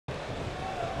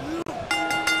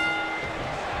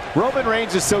Roman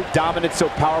Reigns is so dominant, so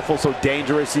powerful, so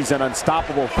dangerous. He's an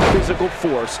unstoppable physical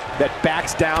force that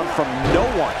backs down from no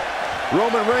one.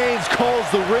 Roman Reigns calls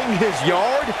the ring his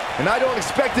yard, and I don't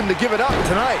expect him to give it up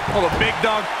tonight. Oh, the big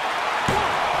dog.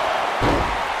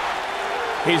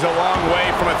 He's a long way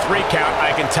from a 3 count,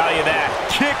 I can tell you that.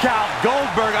 Kick out.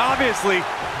 Goldberg obviously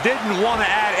didn't want to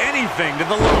add anything to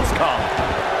the lowest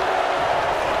column.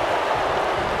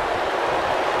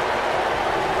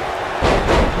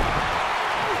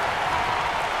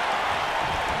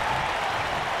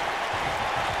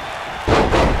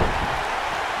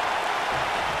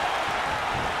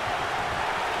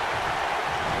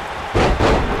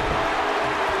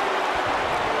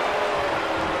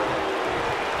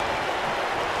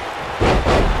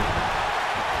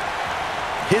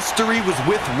 History was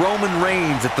with Roman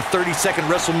Reigns at the 32nd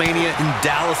WrestleMania in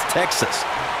Dallas, Texas.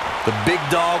 The big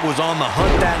dog was on the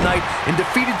hunt that night and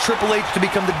defeated Triple H to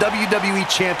become the WWE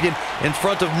Champion in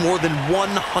front of more than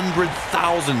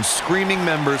 100,000 screaming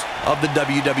members of the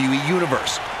WWE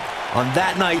Universe. On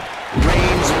that night,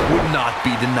 Reigns would not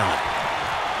be denied.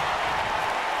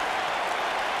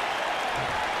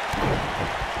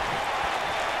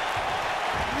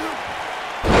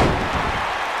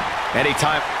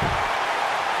 Anytime.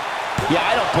 Yeah,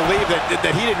 I don't believe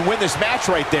that he didn't win this match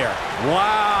right there.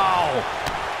 Wow.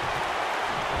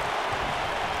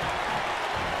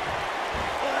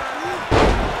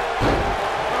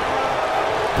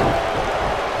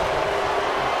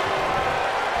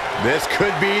 This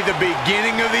could be the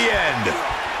beginning of the end.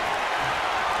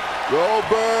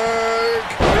 Goldberg!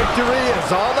 Victory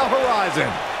is on the horizon.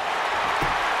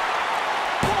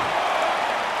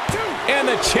 And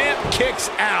the champ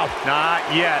kicks out. Not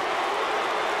yet.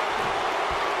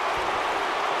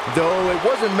 Though it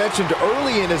wasn't mentioned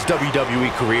early in his WWE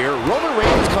career, Roman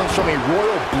Reigns comes from a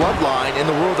royal bloodline in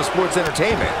the world of sports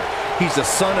entertainment. He's the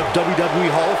son of WWE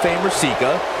Hall of Famer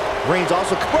Sika. Reigns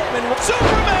also Superman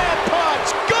punch!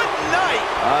 Good night!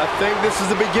 I think this is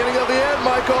the beginning of the end,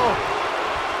 Michael.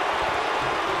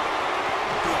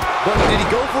 But did he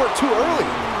go for it too early?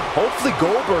 Hopefully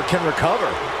Goldberg can recover.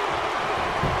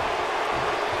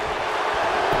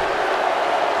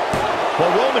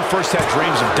 Well, Roman first had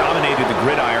dreams of dominating the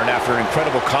gridiron after an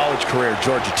incredible college career at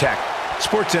Georgia Tech.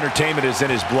 Sports entertainment is in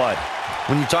his blood.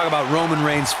 When you talk about Roman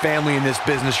Reigns' family in this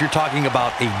business, you're talking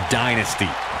about a dynasty,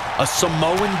 a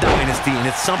Samoan dynasty, and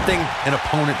it's something an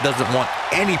opponent doesn't want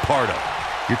any part of.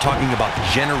 You're talking about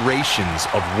generations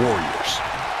of warriors.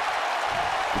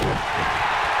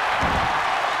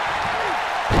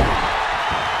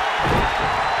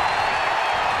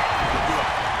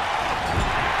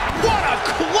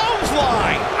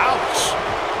 Clothesline! Ouch!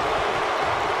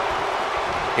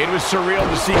 It was surreal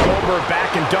to see Goldberg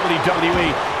back in WWE.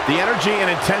 The energy and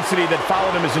intensity that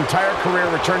followed him his entire career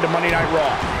returned to Monday Night Raw,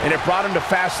 and it brought him to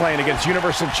Fastlane against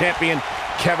Universal Champion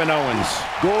Kevin Owens.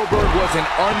 Goldberg was an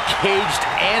uncaged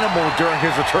animal during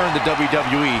his return to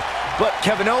WWE, but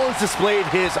Kevin Owens displayed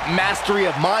his mastery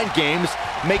of mind games,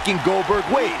 making Goldberg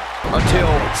wait until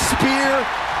spear,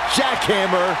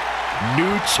 jackhammer,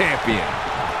 new champion.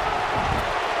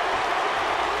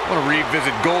 I want to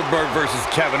revisit Goldberg versus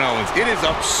Kevin Owens. It is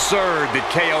absurd that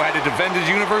KO had to defend his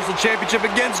Universal Championship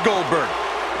against Goldberg.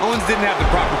 Owens didn't have the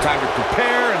proper time to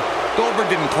prepare, and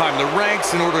Goldberg didn't climb the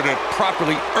ranks in order to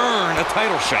properly earn a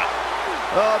title shot.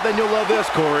 Then you'll love this,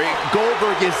 Corey.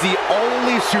 Goldberg is the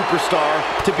only superstar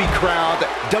to be crowned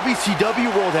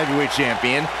WCW World Heavyweight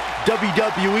Champion,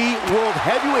 WWE World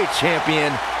Heavyweight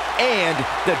Champion, and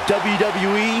the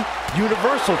WWE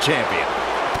Universal Champion.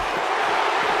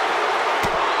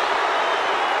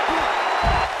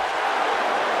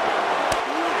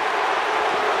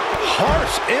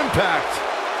 Harsh impact.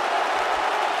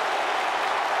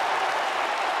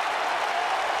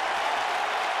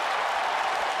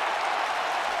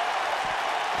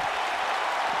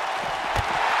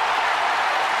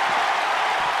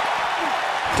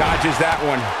 Dodges that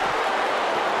one.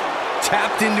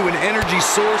 Tapped into an energy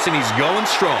source, and he's going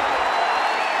strong.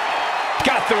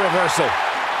 Got the reversal.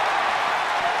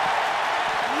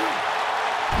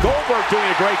 Goldberg doing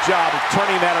a great job of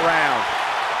turning that around.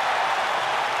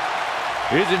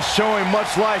 Isn't showing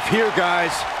much life here,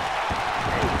 guys.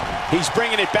 He's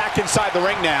bringing it back inside the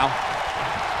ring now.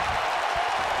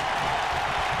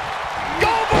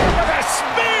 Goldberg with a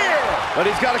spear! But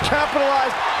he's got to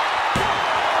capitalize.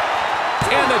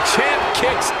 And the champ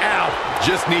kicks out.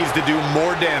 Just needs to do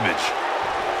more damage.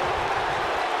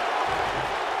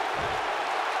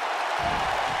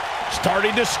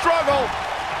 Starting to struggle.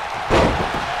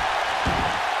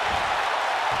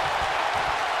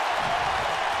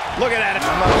 Looking at it.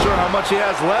 I'm not sure how much he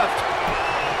has left.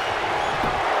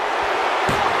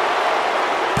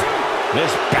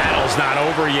 This battle's not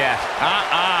over yet.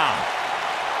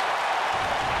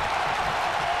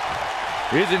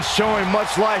 Isn't showing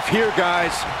much life here,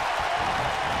 guys.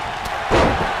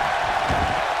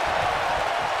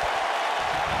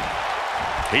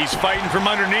 He's fighting from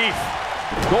underneath.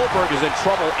 Goldberg is in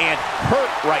trouble and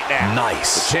hurt right now.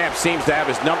 Nice. The champ seems to have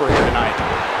his number here tonight.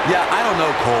 Yeah, I don't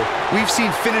know, Cole. We've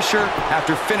seen finisher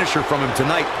after finisher from him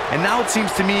tonight, and now it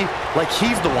seems to me like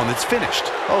he's the one that's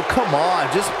finished. Oh, come on.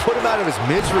 Just put him out of his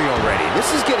misery already. This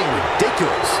is getting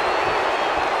ridiculous.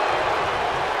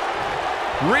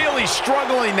 Really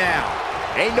struggling now.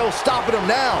 Ain't no stopping him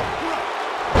now.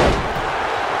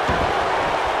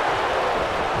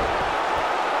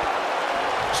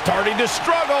 Starting to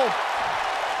struggle.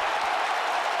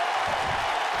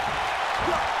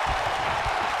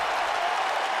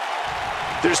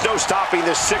 There's no stopping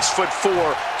this 6'4",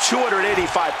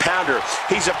 285-pounder.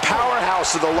 He's a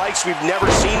powerhouse of the likes we've never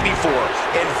seen before,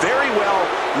 and very well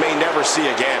may never see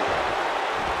again.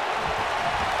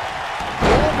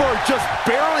 Goldberg just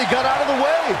barely got out of the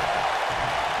way.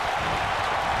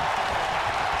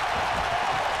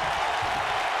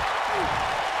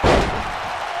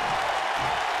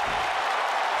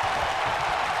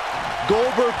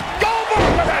 Goldberg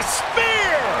With a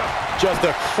spear! Just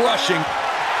a crushing.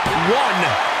 1,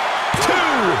 2,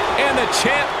 and the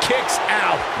champ kicks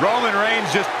out. Roman Reigns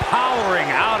just powering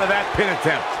out of that pin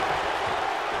attempt.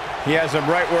 He has him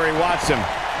right where he wants him.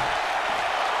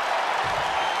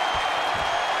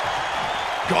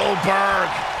 Goldberg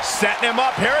setting him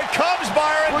up. Here it comes,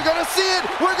 Byron. We're gonna see it!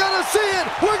 We're gonna see it!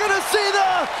 We're gonna see the...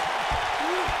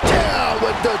 Down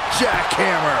with the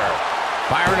jackhammer!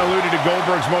 Byron alluded to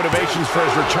Goldberg's motivations for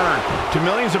his return. To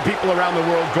millions of people around the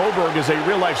world, Goldberg is a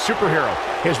real-life superhero.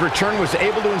 His return was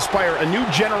able to inspire a new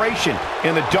generation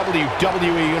in the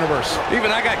WWE Universe.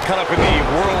 Even I got caught up in the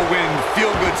whirlwind,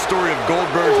 feel-good story of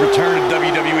Goldberg's return to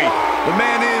WWE. The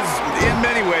man is, in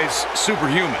many ways,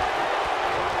 superhuman.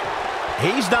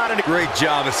 He's not in a Great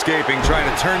job escaping, trying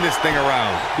to turn this thing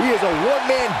around. He is a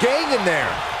one-man gang in there.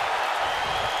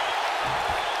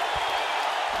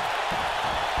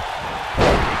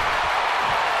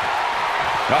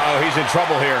 Uh-oh, he's in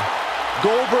trouble here.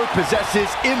 Goldberg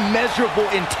possesses immeasurable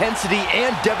intensity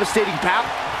and devastating power.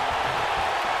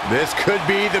 This could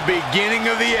be the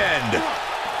beginning of the end.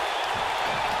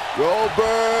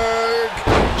 Goldberg!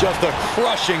 Just a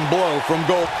crushing blow from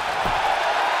Gold.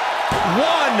 1,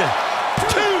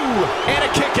 2, and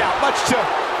a kick out, much to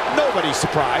nobody's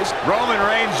surprise. Roman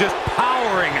Reigns just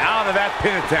powering out of that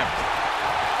pin attempt.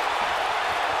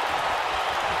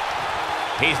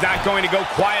 He's not going to go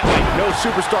quietly. No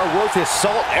superstar worth his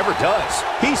salt ever does.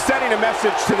 He's sending a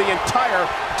message to the entire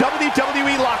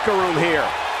WWE locker room here.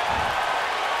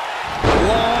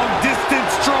 Long distance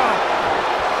drop.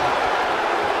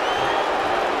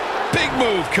 Big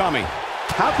move coming.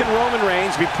 How can Roman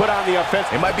Reigns be put on the offense?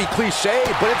 It might be cliche,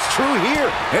 but it's true here.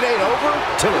 It ain't over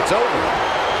till it's over.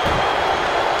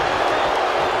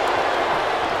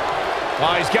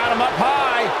 Oh, he's got him up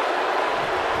high.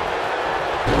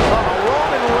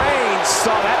 Roman Reigns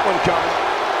saw that one coming.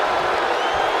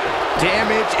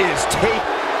 Damage is taken.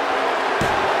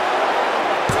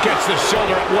 Gets the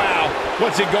shoulder up. Wow,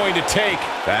 what's it going to take?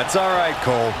 That's all right,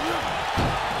 Cole.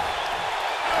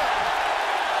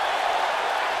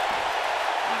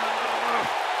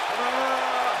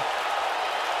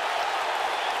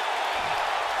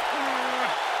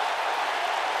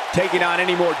 Taking on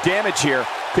any more damage here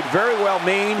could very well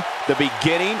mean the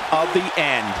beginning of the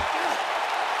end.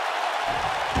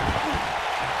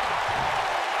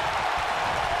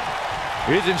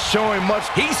 Isn't showing much.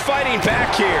 He's fighting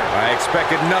back here. I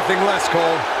expected nothing less,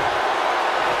 Cole.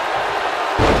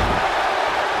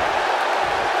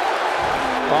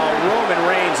 Oh, Roman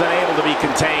Reigns unable to be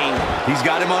contained. He's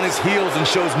got him on his heels and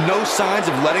shows no signs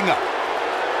of letting up.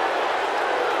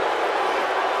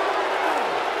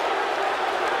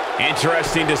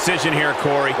 Interesting decision here,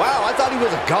 Corey. Wow, I thought he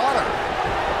was a goner.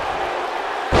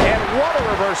 And what a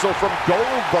reversal from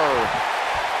Goldberg.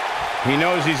 He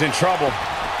knows he's in trouble.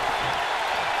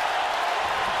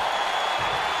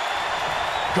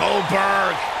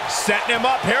 Goldberg setting him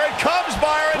up. Here it comes,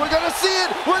 Byron. We're gonna see it.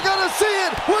 We're gonna see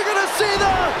it. We're gonna see the...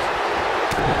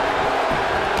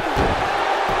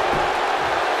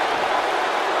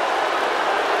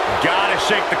 Gotta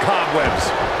shake the cobwebs.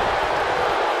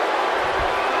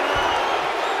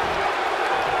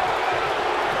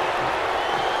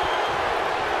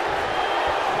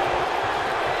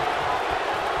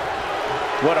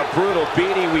 What a brutal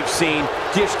beating we've seen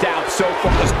dished out so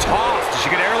far. Just tossed. She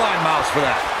get airline miles for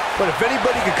that. But if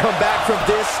anybody can come back from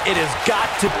this, it has got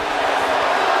to...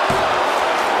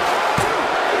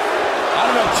 I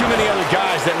don't know, too many other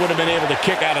guys that would have been able to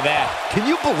kick out of that. Can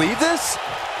you believe this?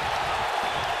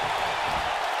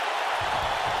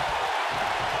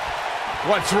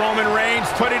 What's Roman Reigns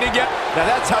putting together? Now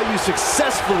that's how you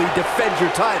successfully defend your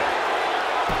title.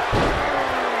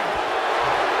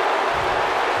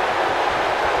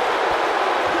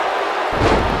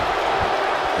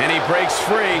 And he breaks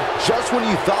free. Just when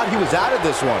you thought he was out of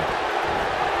this one.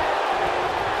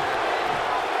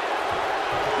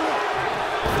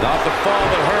 Not the fall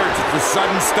that hurts, it's the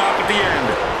sudden stop at the end.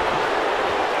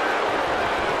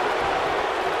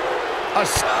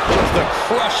 Just a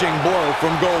crushing blow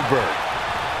from Goldberg.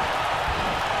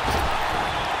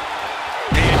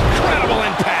 Incredible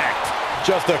impact.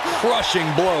 Just a crushing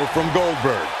blow from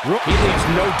Goldberg. He leaves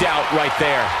no doubt right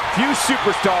there. Few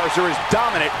superstars are as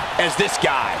dominant as this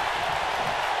guy.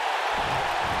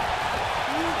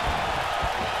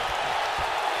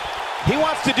 He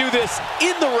wants to do this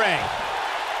in the ring.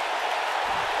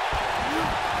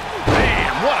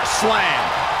 Man, what a slam.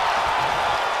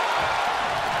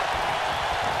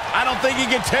 I don't think he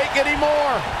can take any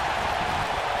more.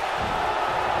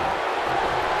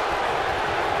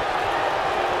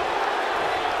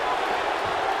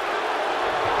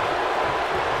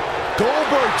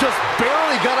 Goldberg just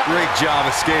barely got up. Great job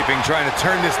escaping, trying to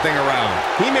turn this thing around.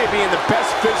 He may be in the best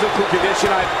physical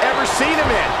condition I've ever seen him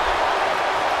in.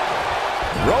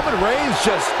 Roman Reigns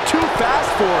just too fast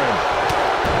for him.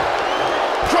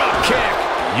 Drop kick.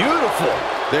 Beautiful.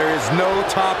 There is no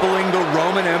toppling the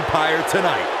Roman Empire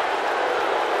tonight.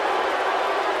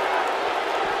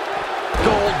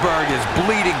 Goldberg is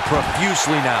bleeding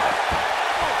profusely now.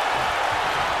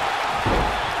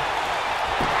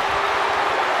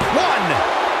 One,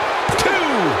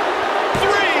 two,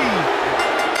 three.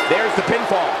 There's the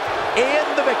pinfall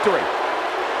and the victory.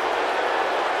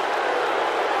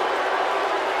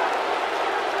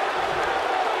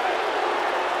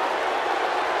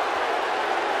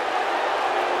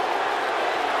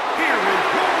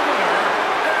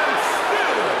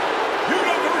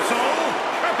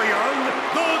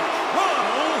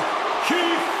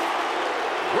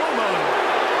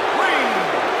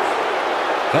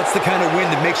 That's the kind of win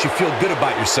that makes you feel good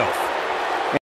about yourself.